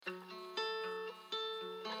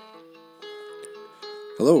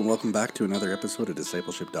Hello and welcome back to another episode of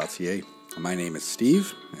Discipleship.ca. My name is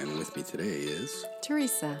Steve, and with me today is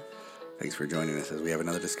Teresa. Thanks for joining us as we have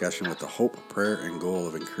another discussion with the hope, prayer, and goal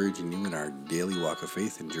of encouraging you in our daily walk of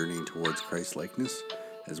faith and journeying towards Christ likeness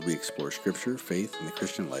as we explore Scripture, faith, and the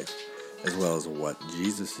Christian life, as well as what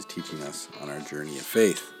Jesus is teaching us on our journey of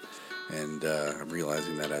faith. And I'm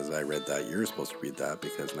realizing that as I read that, you're supposed to read that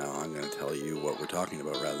because now I'm going to tell you what we're talking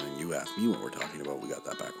about rather than you ask me what we're talking about. We got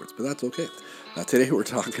that backwards, but that's okay. Now today we're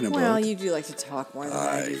talking about... Well, you do like to talk more than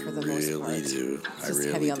I do for the most part. I really do. It's just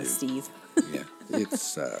heavy on the Steve. Yeah,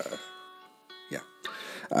 it's... yeah.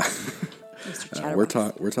 Mr.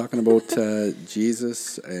 We're talking about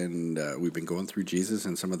Jesus, and we've been going through Jesus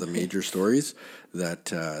and some of the major stories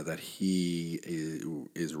that he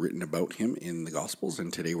is written about him in the Gospels.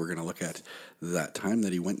 And today we're going to look at that time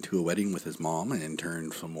that he went to a wedding with his mom and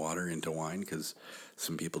turned some water into wine because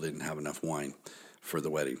some people didn't have enough wine for the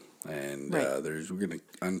wedding. And Right. we're going to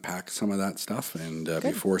unpack some of that stuff. And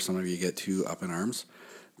before some of you get too up in arms,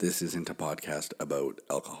 this isn't a podcast about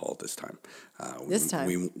alcohol this time.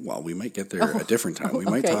 We might get there a different time. We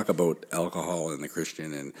might talk about alcohol and the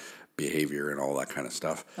Christian and behavior and all that kind of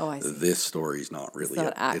stuff. Oh, I see. This story's not really.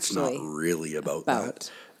 It's not really about that.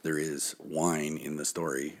 There is wine in the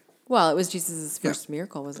story. Well, it was Jesus' first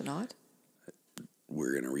miracle, was it not?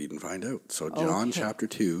 We're going to read and find out. So John chapter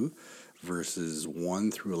 2, verses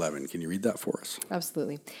 1 through 11. Can you read that for us?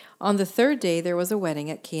 Absolutely. On the third day, there was a wedding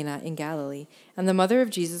at Cana in Galilee, and the mother of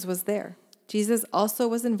Jesus was there. Jesus also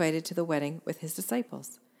was invited to the wedding with his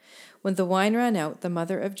disciples. When the wine ran out, the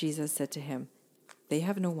mother of Jesus said to him, "They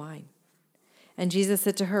have no wine." And Jesus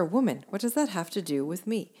said to her, "Woman, what does that have to do with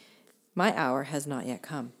me? My hour has not yet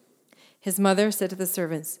come." His mother said to the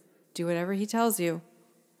servants, "Do whatever he tells you."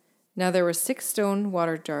 Now there were 6 stone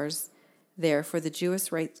water jars there for the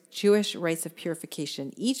Jewish rites of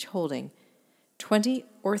purification, each holding 20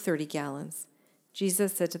 or 30 gallons.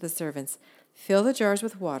 Jesus said to the servants, "Fill the jars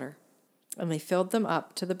with water." And they filled them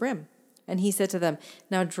up to the brim. And he said to them,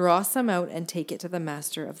 "Now draw some out and take it to the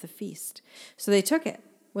master of the feast." So they took it.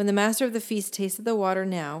 When the master of the feast tasted the water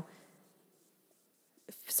now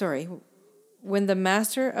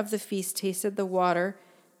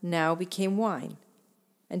became wine,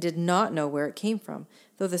 and did not know where it came from,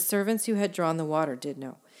 though the servants who had drawn the water did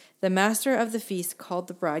know. The master of the feast called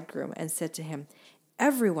the bridegroom and said to him,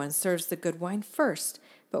 "Everyone serves the good wine first,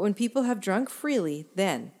 but when people have drunk freely,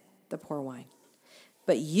 then the poor wine.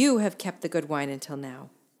 But you have kept the good wine until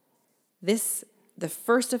now." This, the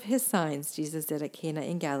first of his signs, Jesus did at Cana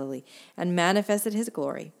in Galilee, and manifested his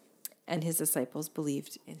glory, and his disciples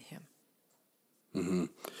believed in him. Mm-hmm.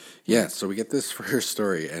 Yeah, so we get this first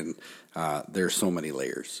story, and there's so many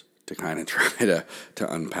layers to kind of try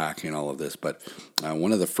to unpack in all of this. But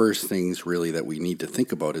one of the first things really that we need to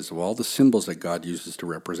think about is of all the symbols that God uses to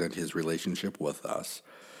represent his relationship with us,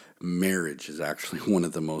 marriage is actually one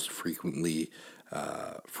of the most frequently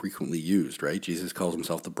used, right? Jesus calls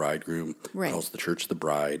himself the bridegroom, calls the church the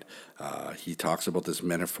bride. He talks about this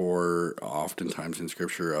metaphor oftentimes in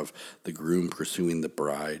Scripture of the groom pursuing the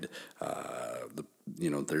bride.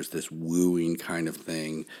 There's this wooing kind of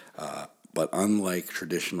thing. But unlike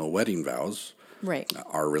traditional wedding vows,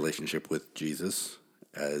 our relationship with Jesus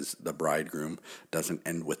as the bridegroom doesn't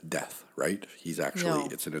end with death, right? He's actually,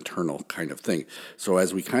 it's an eternal kind of thing. So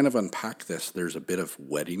as we kind of unpack this, there's a bit of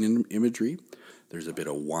wedding imagery, there's a bit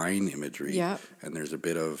of wine imagery, and there's a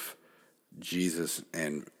bit of Jesus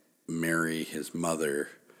and Mary, his mother,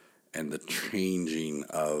 and the changing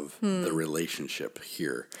of the relationship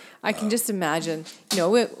here. I can just imagine,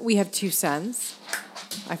 we have 2 sons.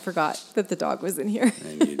 I forgot that the dog was in here.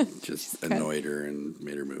 And you just annoyed her and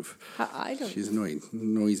made her move. I don't. She's annoying,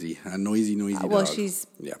 noisy dog. Well, she's.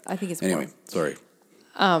 Yeah. I think it's. Anyway, sorry.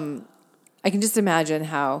 I can just imagine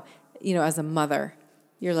how as a mother,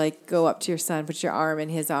 you're like go up to your son, put your arm in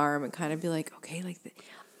his arm, and kind of be like, okay, like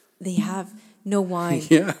they have no wine.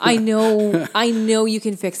 Yeah. I know you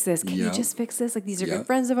can fix this. Can you just fix this? Like these are good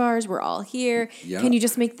friends of ours. We're all here. Yeah. Can you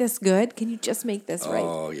just make this good? Can you just make this right?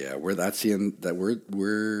 Oh yeah, we're actually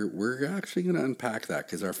going to unpack that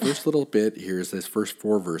because our first little bit here is this first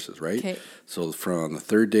 4 verses, right? Okay. So from the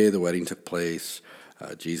third day the wedding took place,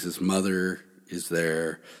 Jesus' mother is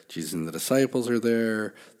there. Jesus and the disciples are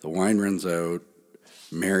there. The wine runs out.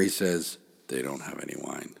 Mary says they don't have any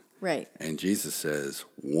wine. Right. And Jesus says,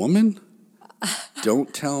 "Woman,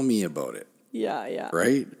 don't tell me about it." Yeah.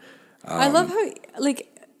 Right? I love how,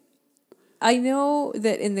 I know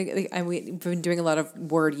that we've been doing a lot of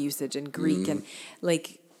word usage in Greek and,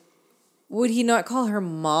 would he not call her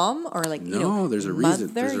mom or like, No, there's a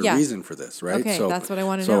reason. There's a reason for this, right? Okay, that's what I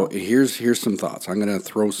want to know. know. So here's some thoughts. I'm going to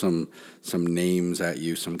throw some names at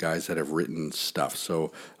you, some guys that have written stuff.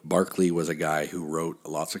 So Barclay was a guy who wrote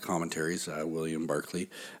lots of commentaries, William Barclay,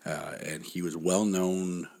 and he was well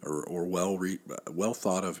known or well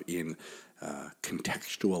thought of in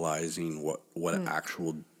contextualizing what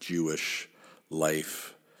actual Jewish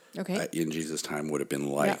life in Jesus' time would have been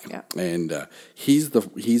like. And he's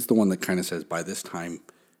the one that kind of says, by this time,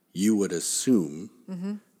 you would assume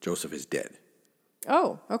Joseph is dead.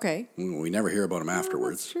 Oh, okay. We never hear about him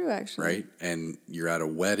afterwards. That's true, actually. Right? And you're at a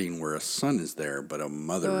wedding where a son is there, but a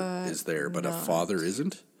mother is there, but a father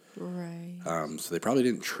isn't. Right. So they probably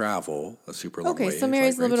didn't travel a super long way. Okay, so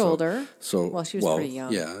Mary's a little bit older. So she was pretty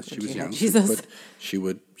young. Yeah, she was young. Jesus. But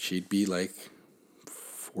she'd be like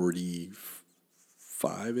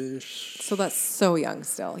 45-ish. So that's so young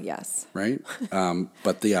still, yes. Right?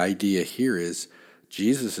 But the idea here is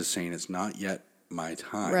Jesus is saying it's not yet my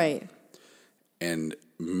time. Right. And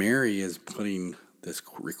Mary is putting this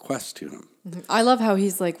request to him. I love how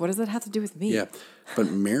he's like, what does that have to do with me? Yeah. But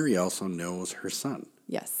Mary also knows her son.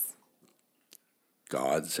 Yes.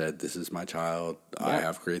 God said, this is my child. Yep. I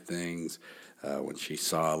have great things. When she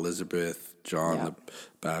saw Elizabeth, John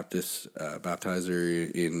the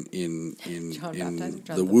baptizer in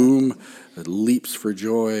the womb, leaps for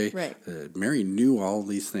joy. Right. Mary knew all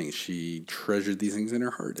these things. She treasured these things in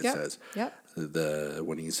her heart, it says. Yep.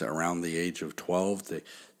 When he's around the age of 12,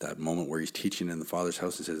 that moment where he's teaching in the Father's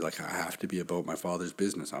house, he says, like, I have to be about my Father's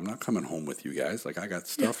business. I'm not coming home with you guys. Like, I got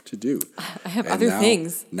stuff to do. I have other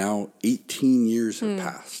things. Now 18 years have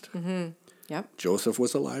passed. Yep. Joseph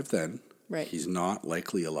was alive then. Right. He's not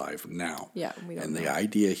likely alive now. Yeah, we don't know. And the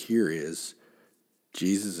idea here is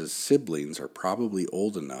Jesus' siblings are probably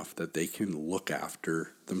old enough that they can look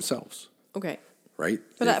after themselves. Okay. Right?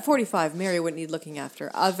 But at 45, Mary wouldn't need looking after,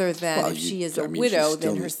 other than if she is a widow,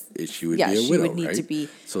 then she would be a widow, she would need to be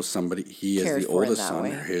so he is the oldest son,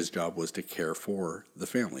 his job was to care for the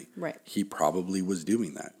family. Right. He probably was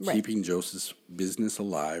doing that, keeping Joseph's business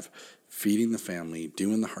alive, feeding the family,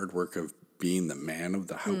 doing the hard work of being the man of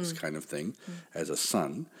the house kind of thing as a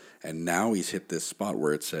son. And now he's hit this spot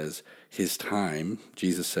where it says, his time,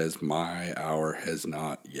 Jesus says, my hour has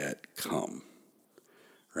not yet come.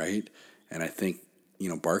 Right? And I think,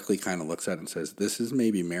 Barclay kind of looks at it and says, this is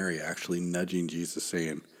maybe Mary actually nudging Jesus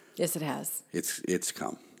saying, yes, it has. It's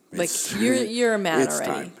come. Like, you're a man it's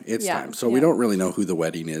already. Time. It's time. So we don't really know who the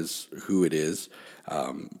wedding is, who it is.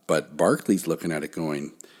 But Barclay's looking at it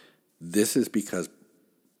going, this is because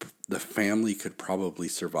the family could probably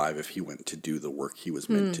survive if he went to do the work he was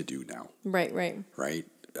meant to do now. Right.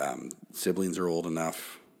 Siblings are old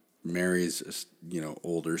enough. Mary's,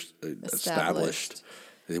 older, established.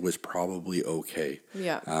 It was probably okay.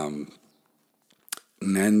 Yeah. And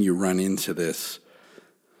then you run into this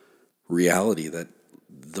reality that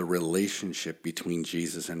the relationship between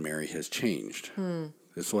Jesus and Mary has changed.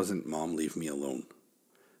 This wasn't mom, leave me alone.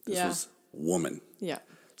 This was woman. Yeah.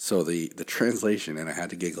 So the translation, and I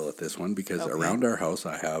had to giggle at this one because around our house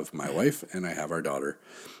I have my wife and I have our daughter.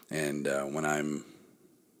 And when I'm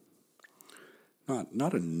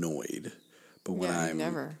not annoyed, but when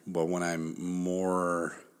when I'm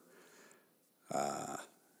more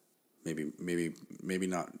maybe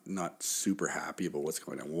not super happy about what's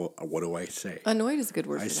going on, what do I say? Annoyed is a good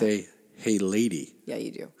word. I say, hey lady. Yeah,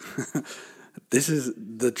 you do. This is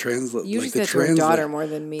the translate. You said to your daughter more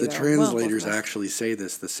than me. The translators actually say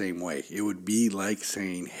this the same way. It would be like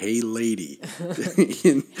saying, "Hey, lady,"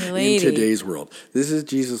 in today's world. This is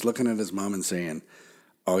Jesus looking at his mom and saying,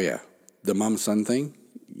 "Oh yeah, the mom-son thing.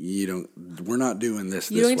 We're not doing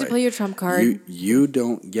this. You don't get to play your trump card. You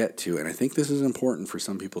don't get to." And I think this is important for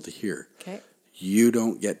some people to hear. Okay. You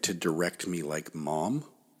don't get to direct me like mom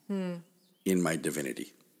in my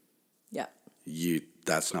divinity. Yeah.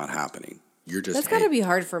 That's not happening. You're just. That's got to be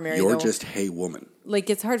hard for Mary. You're just hey woman. Like,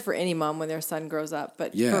 it's hard for any mom when their son grows up,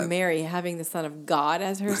 but for Mary, having the Son of God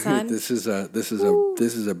as her son, this is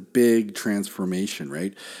a big transformation,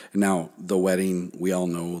 right? Now the wedding, we all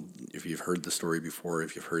know, if you've heard the story before,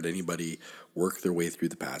 if you've heard anybody work their way through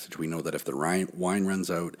the passage, we know that if the wine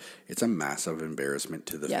runs out, it's a massive embarrassment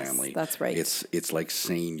to the family. That's right. It's like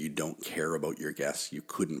saying you don't care about your guests. You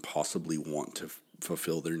couldn't possibly want to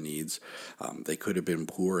fulfill their needs. They could have been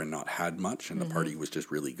poor and not had much, and the party was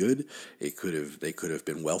just really good. They could have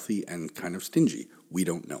been wealthy and kind of stingy. We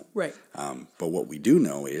don't know. Right. But what we do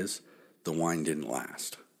know is the wine didn't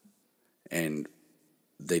last. And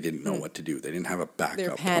they didn't know what to do. They didn't have a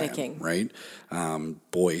They're backup panicking. plan, right?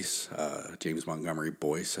 Boyce, James Montgomery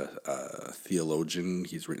Boyce, a theologian,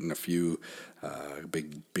 he's written a few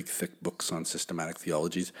big, thick books on systematic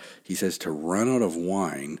theologies. He says to run out of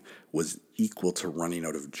wine was equal to running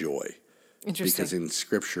out of joy. Interesting. Because in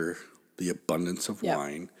Scripture, the abundance of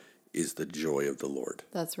wine is the joy of the Lord.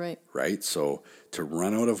 That's right. Right? So to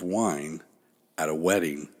run out of wine at a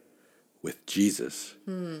wedding with Jesus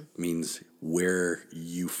means where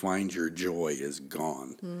you find your joy is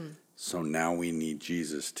gone. So now we need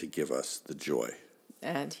Jesus to give us the joy.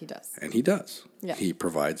 And he does. And he does. Yeah. He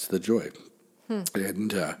provides the joy.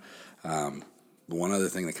 And one other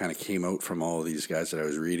thing that kind of came out from all of these guys that I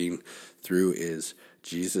was reading through is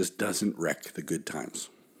Jesus doesn't wreck the good times.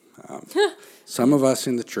 Some of us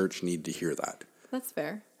in the church need to hear that. That's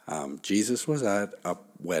fair. Jesus was at a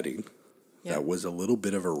wedding that was a little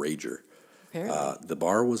bit of a rager. The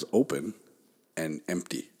bar was open and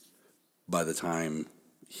empty by the time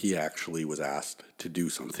he actually was asked to do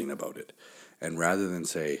something about it. And rather than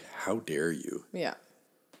say, how dare you? Yeah.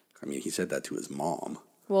 I mean, he said that to his mom.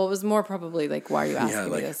 Well, it was more probably like, why are you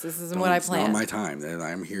asking me this? This isn't what I planned. It's not my time.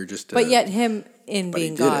 I'm here just to... But yet him, in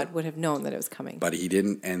being God, would have known that it was coming. But he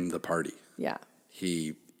didn't end the party. Yeah.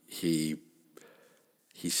 He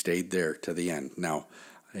stayed there to the end. Now,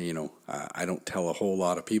 I don't tell a whole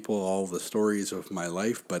lot of people all the stories of my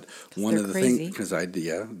life, but one of the things, because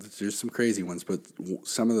there's some crazy ones, but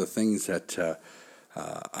some of the things that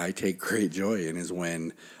I take great joy in is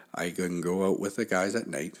when I can go out with the guys at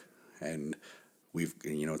night, and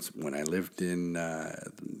it's when I lived in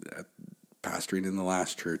pastoring in the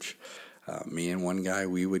last church, me and one guy,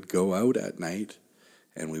 we would go out at night,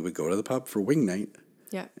 and we would go to the pub for wing night.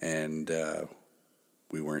 Yeah. And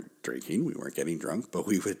we weren't drinking, we weren't getting drunk, but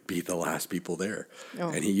we would be the last people there. Oh.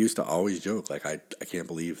 And he used to always joke, like, I can't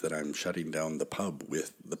believe that I'm shutting down the pub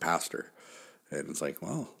with the pastor. And it's like,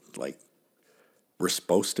 well, like, we're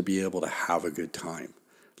supposed to be able to have a good time.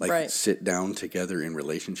 Like, sit down together in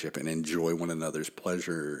relationship and enjoy one another's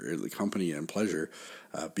pleasure, company and pleasure,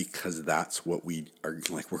 because that's what we are,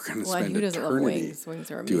 like, we're going to spend eternity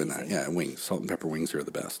wings are doing that. Yeah, wings. Salt and pepper wings are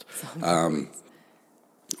the best.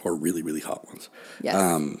 Or really, really hot ones. Yes,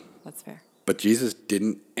 that's fair. But Jesus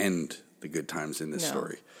didn't end the good times in this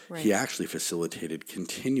story. Right. He actually facilitated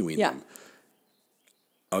continuing them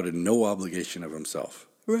out of no obligation of himself.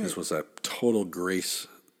 Right. This was a total grace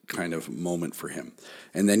kind of moment for him.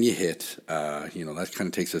 And then you hit, that kind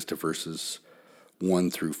of takes us to verses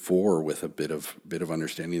 1 through 4 with a bit of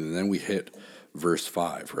understanding. And then we hit verse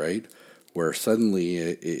 5, right? Where suddenly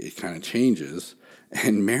it kind of changes.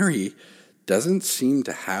 And Mary doesn't seem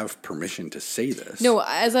to have permission to say this. No,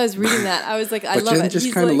 as I was reading that, I was like, I love it. But then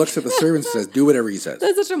just kind of looks at the servants and says, do whatever he says.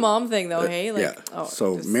 That's such a mom thing, though, hey? Like,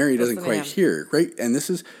 so Mary doesn't quite hear, right? And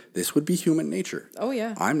this would be human nature. Oh,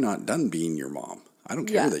 yeah. I'm not done being your mom. I don't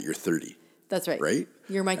care that you're 30. That's right. Right?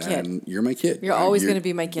 You're my kid. And you're my kid. You're always going to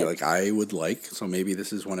be my kid. Like, so maybe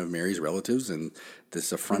this is one of Mary's relatives, and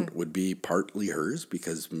this affront would be partly hers,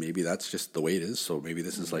 because maybe that's just the way it is. So maybe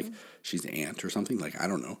this is like she's aunt or something. Like, I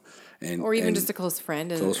don't know. Or even just a close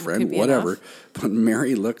friend. Whatever. Enough. But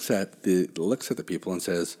Mary looks at the people and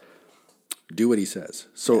says, do what he says.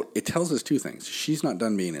 So it tells us two things. She's not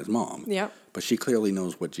done being his mom. Yeah. But she clearly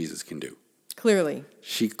knows what Jesus can do. Clearly.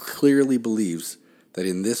 She clearly believes that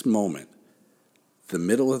in this moment, the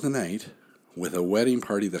middle of the night, with a wedding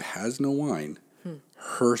party that has no wine,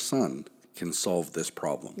 her son can solve this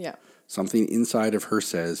problem. Yeah. Something inside of her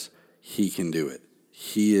says he can do it.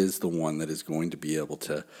 He is the one that is going to be able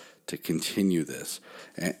to continue this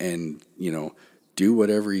and do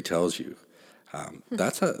whatever he tells you.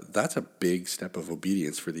 That's a big step of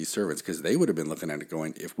obedience for these servants, because they would have been looking at it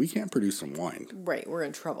going, if we can't produce some wine, right, we're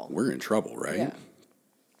in trouble. We're in trouble, right? Yeah.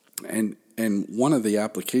 And one of the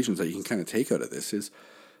applications that you can kind of take out of this is,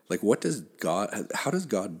 like, how does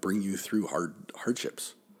God bring you through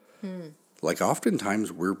hardships? Like,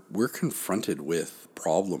 oftentimes we're confronted with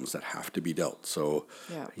problems that have to be dealt. So,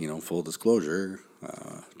 full disclosure,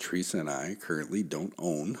 Teresa and I currently don't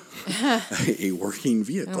own a working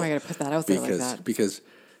vehicle. Oh, I got to put that out there like that.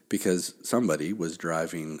 Because somebody was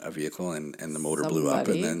driving a vehicle and the motor blew up,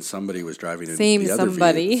 and then somebody was driving Same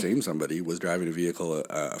somebody was driving a vehicle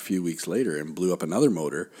a few weeks later and blew up another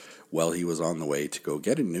motor while he was on the way to go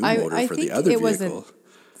get a new motor for the other vehicle. Wasn't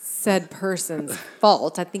said person's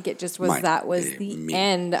fault. I think it just was the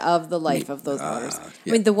end of the life of those motors.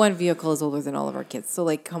 Yeah. I mean, the one vehicle is older than all of our kids, so,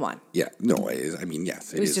 like, come on. Yeah, no,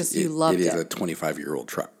 yes, it was just you loved it. It is a 25-year-old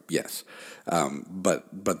truck, yes,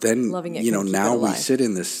 but then loving it, now we sit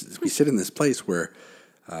in this place where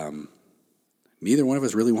Neither one of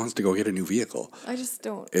us really wants to go get a new vehicle. I just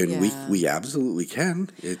don't. And yeah. we absolutely can.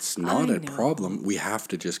 It's not I a know. problem. We have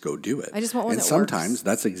to just go do it. I just want one and that sometimes works.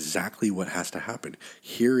 that's exactly what has to happen.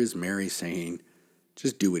 Here is Mary saying,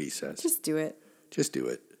 just do what he says. Just do it. Just do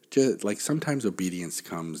it. Just, like sometimes obedience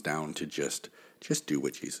comes down to just do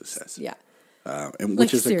what Jesus says. Yeah. And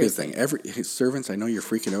which is seriously. a good thing. His servants, I know you're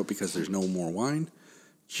freaking out because there's no more wine.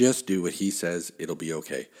 Just do what he says. It'll be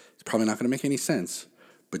okay. It's probably not going to make any sense,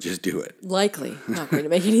 but just do it. Likely not going to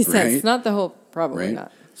make any sense. Right? Not the whole, probably Right?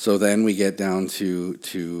 not. So then we get down to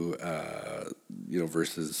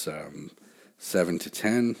verses 7 to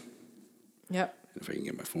 10. Yep. If I can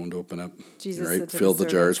get my phone to open up. Jesus right? said to Fill the the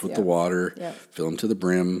jars servants, with yep. the water. Yep. Fill them to the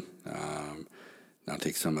brim. Now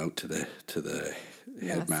take some out to the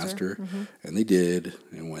headmaster, and they did.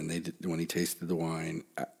 And when he tasted the wine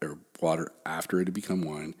or water after it had become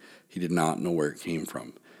wine, he did not know where it came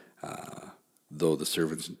from. Though the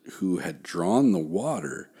servants who had drawn the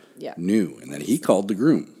water knew, and then he called the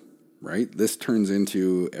groom. Right, this turns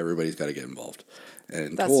into everybody's got to get involved,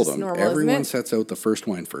 and That's told just them normal, everyone isn't it? sets out the first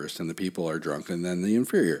wine first, and the people are drunk, and then the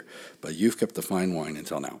inferior. But you've kept the fine wine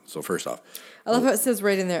until now. So first off, I love how it says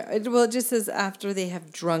right in there. It just says after they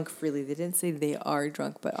have drunk freely. They didn't say they are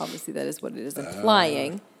drunk, but obviously that is what it is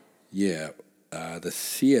implying. the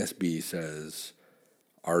CSB says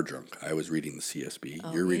are drunk. I was reading the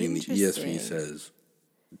CSB. You're reading the ESV interesting. says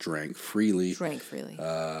drank freely. Drank freely.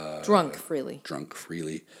 Drunk freely. Drunk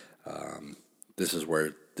freely. This is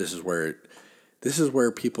where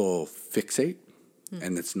people fixate,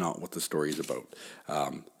 and it's not what the story is about.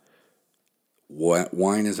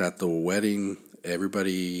 Wine is at the wedding.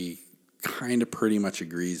 Everybody kind of pretty much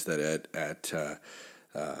agrees that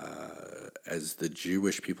as the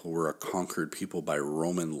Jewish people were a conquered people by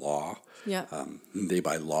Roman law, they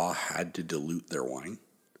by law had to dilute their wine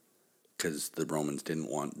because the Romans didn't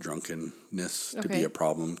want drunkenness to be a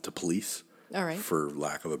problem to police. All right. For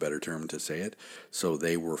lack of a better term to say it. So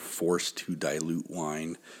they were forced to dilute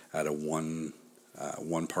wine at a one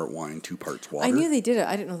part wine, 2 parts water. I knew they did it.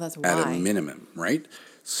 I didn't know that's why. At a minimum, right?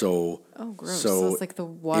 So gross. So it's like the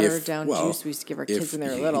watered down juice we used to give our kids when they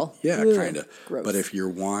were little. Yeah, kind of. Gross. But if your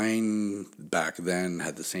wine back then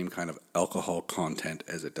had the same kind of alcohol content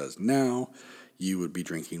as it does now, you would be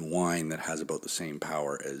drinking wine that has about the same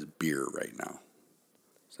power as beer right now.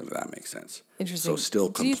 So if that makes sense. Interesting. So still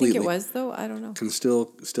Do you completely. think it was though? I don't know.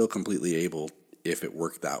 Still completely able, if it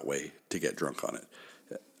worked that way, to get drunk on it.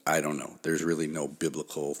 I don't know. There's really no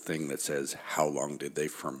biblical thing that says how long did they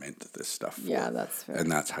ferment this stuff for. Yeah, that's fair.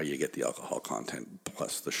 And that's how you get the alcohol content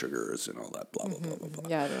plus the sugars and all that blah blah blah blah blah.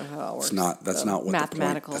 Yeah, I don't know how that works. That's not what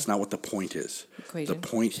mathematical. That's not what the point is. Equation. The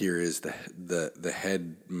point here is the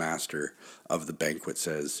headmaster of the banquet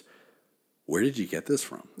says, "Where did you get this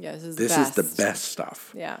from? Yeah, this is the best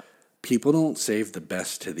stuff." Yeah. People don't save the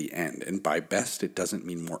best to the end. And by best, it doesn't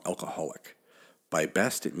mean more alcoholic. By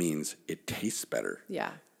best, it means it tastes better.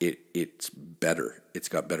 Yeah. It's better. It's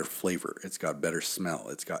got better flavor. It's got better smell.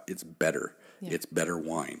 It's better. Yeah. It's better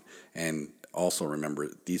wine. And also remember,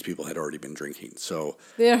 these people had already been drinking. So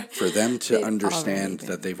for them to understand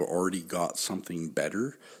that they've already got something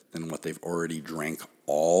better than what they've already drank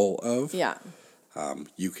all of. Yeah.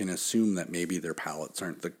 You can assume that maybe their palates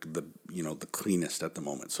aren't the cleanest at the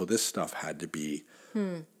moment. So this stuff had to be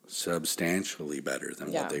substantially better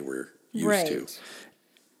than what they were used to.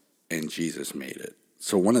 And Jesus made it.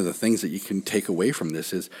 So one of the things that you can take away from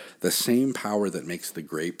this is the same power that makes the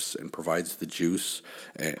grapes and provides the juice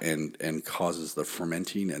and causes the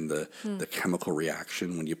fermenting and the chemical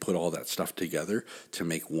reaction when you put all that stuff together to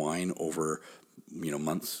make wine over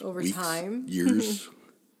months, over weeks, time, years.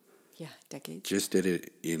 Yeah, decades. Just did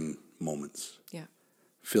it in moments. Yeah.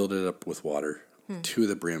 Filled it up with water to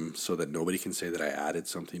the brim so that nobody can say that I added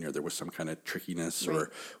something or there was some kind of trickiness or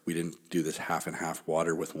we didn't do this half and half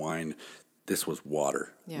water with wine. This was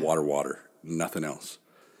water. Yeah. Water, nothing else.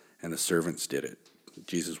 And the servants did it.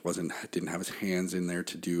 Jesus didn't have his hands in there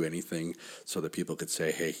to do anything so that people could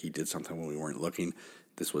say, hey, he did something when we weren't looking.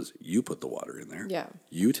 This was, you put the water in there. Yeah.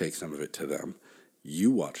 You take some of it to them.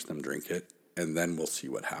 You watch them drink it, and then we'll see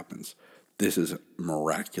what happens. This is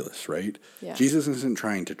miraculous, right? Yeah. Jesus isn't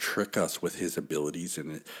trying to trick us with his abilities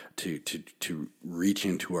and to reach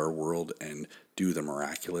into our world and do the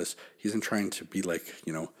miraculous. He isn't trying to be like,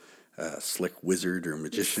 a slick wizard or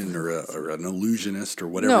magician or an illusionist or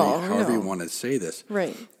whatever, however you want to say this.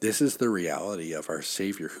 Right. This is the reality of our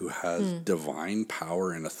Savior who has divine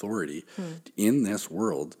power and authority in this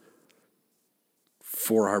world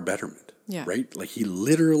for our betterment. Yeah. Right? Like he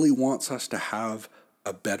literally wants us to have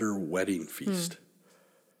a better wedding feast.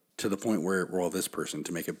 to the point where, well, this person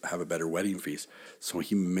to have a better wedding feast. So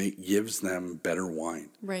he gives them better wine.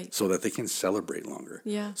 Right. So that they can celebrate longer.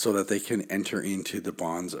 Yeah. So that they can enter into the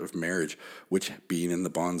bonds of marriage, which being in the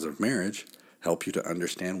bonds of marriage help you to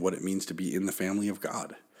understand what it means to be in the family of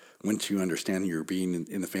God. Once you understand you're being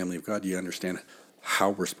in the family of God, you understand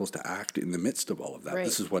how we're supposed to act in the midst of all of that. Right.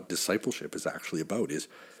 This is what discipleship is actually about, is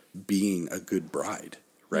being a good bride,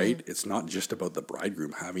 right? Mm. It's not just about the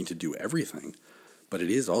bridegroom having to do everything, but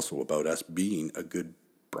it is also about us being a good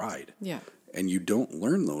bride. Yeah. And you don't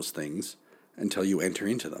learn those things until you enter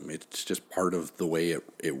into them. It's just part of the way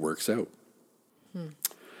it works out. Then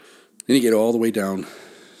you get all the way down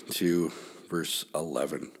to verse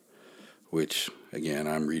 11, which, again,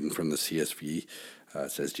 I'm reading from the CSV.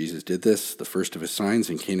 It says, Jesus did this, the first of his signs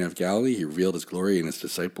in Cana of Galilee. He revealed his glory, and his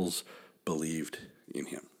disciples believed in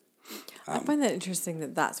him. I find that interesting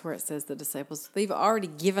that that's where it says the disciples, they've already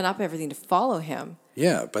given up everything to follow him.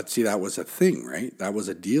 Yeah, but see, that was a thing, right? That was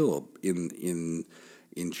a deal in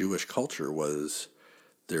Jewish culture, was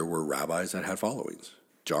there were rabbis that had followings.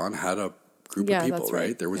 John had a group of people,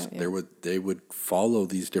 right? They would follow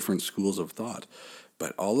these different schools of thought.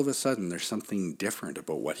 But all of a sudden, there's something different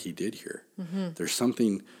about what he did here. Mm-hmm. There's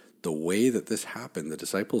something, the way that this happened, the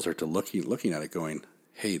disciples are looking at it going,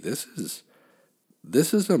 hey, this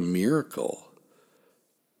is a miracle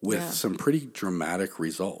with some pretty dramatic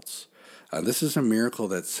results. This is a miracle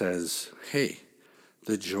that says, hey,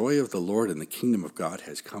 the joy of the Lord and the kingdom of God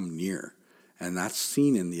has come near. And that's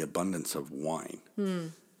seen in the abundance of wine.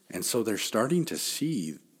 And so they're starting to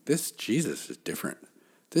see this Jesus is different.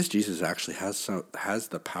 This Jesus actually has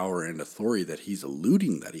the power and authority that he's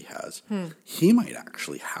alluding that he has. He might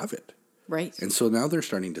actually have it. Right. And so now they're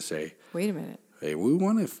starting to say, wait a minute. Hey, we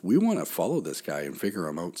want to follow this guy and figure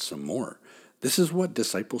him out some more. This is what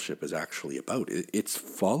discipleship is actually about. It's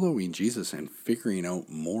following Jesus and figuring out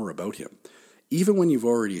more about him. Even when you've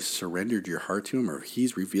already surrendered your heart to him, or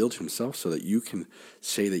he's revealed himself so that you can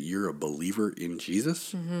say that you're a believer in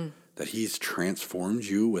Jesus, that he's transformed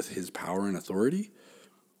you with his power and authority,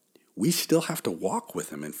 we still have to walk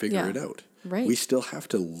with him and figure it out. Right. We still have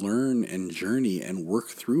to learn and journey and work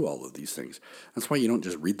through all of these things. That's why you don't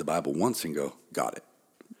just read the Bible once and go, got it.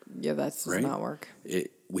 Yeah, that does not work.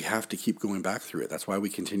 We have to keep going back through it. That's why we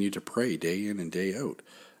continue to pray day in and day out.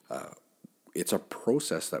 It's a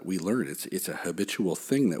process that we learn. It's a habitual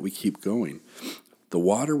thing that we keep going. The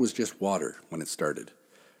water was just water when it started,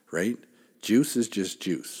 right? Juice is just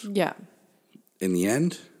juice. Yeah. In the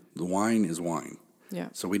end, the wine is wine. Yeah.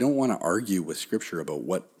 So we don't want to argue with Scripture about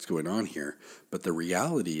what's going on here, but the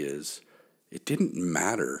reality is it didn't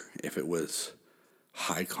matter if it was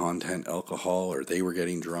high content alcohol or they were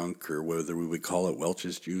getting drunk or whether we would call it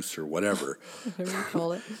Welch's juice or whatever. Whatever you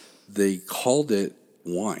call it. They called it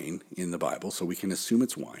wine in the Bible, so we can assume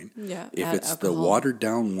it's wine. Yeah. If it's alcohol. The watered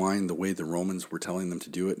down wine the way the Romans were telling them to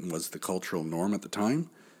do it and was the cultural norm at the time,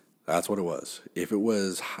 that's what it was. If it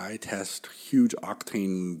was high test, huge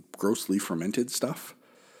octane, grossly fermented stuff,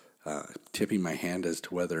 tipping my hand as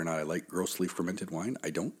to whether or not I like grossly fermented wine,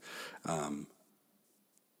 I don't.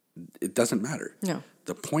 It doesn't matter. No.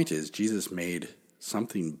 The point is Jesus made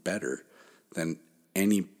something better than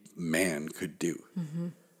any man could do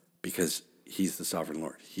because he's the sovereign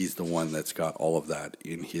Lord. He's the one that's got all of that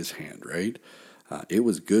in his hand, right? It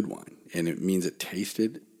was good wine, and it means it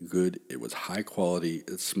tasted good. It was high quality.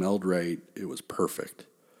 It smelled right. It was perfect.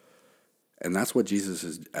 And that's what Jesus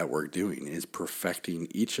is at work doing, is perfecting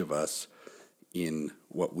each of us in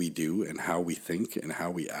what we do and how we think and how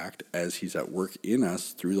we act as he's at work in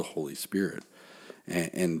us through the Holy Spirit.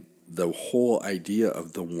 And the whole idea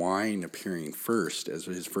of the wine appearing first as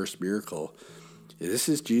his first miracle, this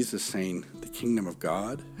is Jesus saying the kingdom of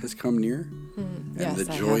God has come near and the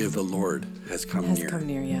joy of the Lord has come near.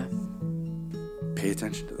 Pay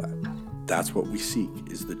attention to that. That's what we seek,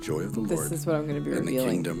 is the joy of the Lord. This is what I'm going to be revealing. And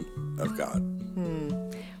the kingdom of God.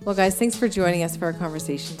 Well, guys, thanks for joining us for our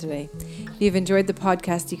conversation today. If you've enjoyed the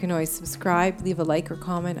podcast, you can always subscribe, leave a like or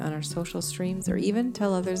comment on our social streams, or even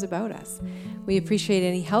tell others about us. We appreciate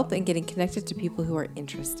any help in getting connected to people who are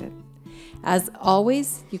interested. As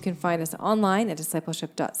always, you can find us online at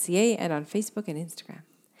Discipleship.ca and on Facebook and Instagram.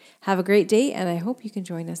 Have a great day, and I hope you can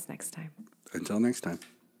join us next time. Until next time.